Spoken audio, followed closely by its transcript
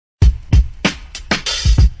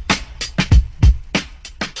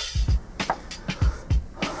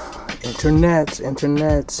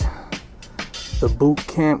Internet. The Boot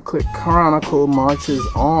Camp Click Chronicle marches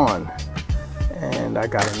on. And I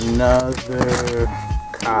got another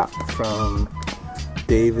cop from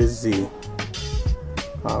David Z.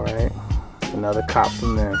 Alright. Another cop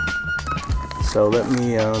from there. So let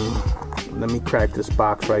me crack this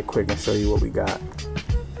box right quick and show you what we got.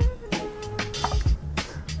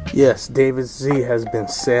 Yes, David Z has been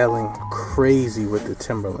sailing crazy with the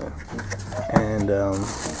Timberland. And I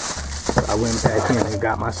went back in and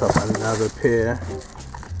got myself another pair.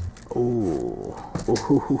 Ooh,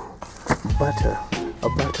 butter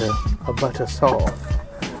soft.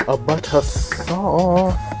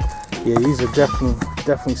 Yeah, these are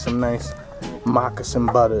definitely some nice moccasin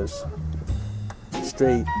butters.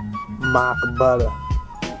 Straight mock butter.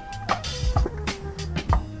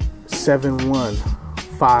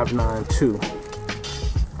 71592.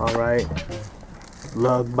 All right,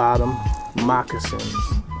 lug bottom moccasins.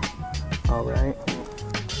 All right,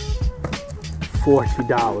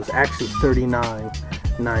 $40, actually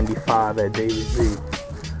 $39.95 at David Z.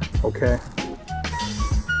 Okay.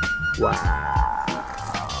 Wow.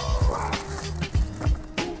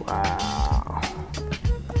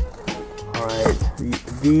 All right,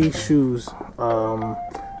 these shoes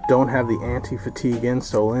don't have the anti-fatigue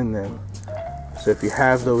insole in them. So if you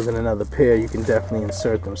have those in another pair, you can definitely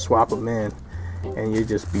insert them, swap them in, and you'll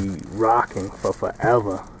just be rocking for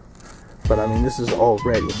forever. But I mean, this is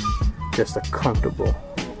already just a comfortable,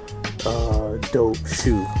 dope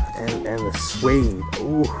shoe. And the suede,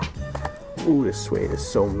 ooh, the suede is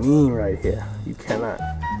so mean right here. You cannot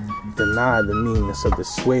deny the meanness of the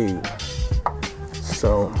suede.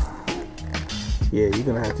 So yeah, you're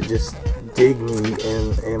gonna have to just dig me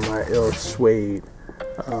in my ill suede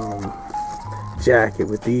jacket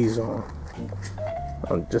with these on.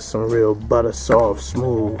 Just some real butter soft,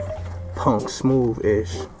 smooth, punk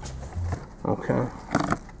smooth-ish. Okay.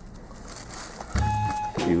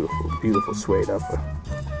 Beautiful suede upper.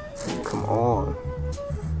 Come on,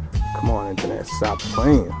 Internet, stop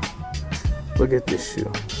playing. Look at this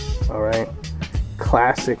shoe. All right,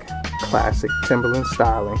 classic Timberland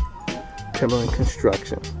styling, Timberland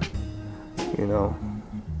construction. You know,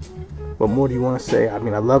 what more do you want to say? I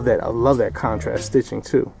mean, I love that contrast stitching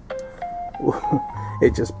too.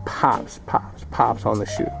 It just pops on the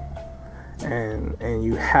shoe, and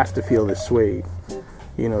you have to feel the suede.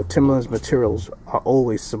 You know, Timberland's materials are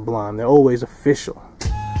always sublime. They're always official,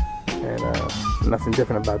 and nothing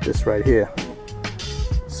different about this right here.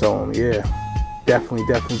 So yeah, definitely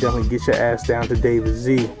get your ass down to David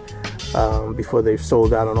Z before they've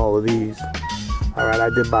sold out on all of these. All right, I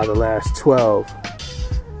did buy the last 12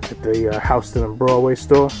 at the Houston and Broadway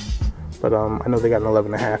store, but I know they got an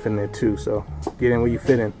 11.5 in there too. So get in where you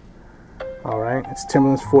fit in. All right, it's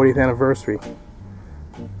Timberland's 40th anniversary.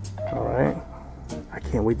 All right. I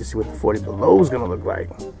can't wait to see what the 40 below is gonna look like.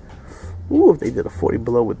 Ooh, if they did a 40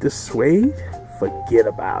 below with this suede, forget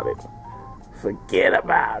about it.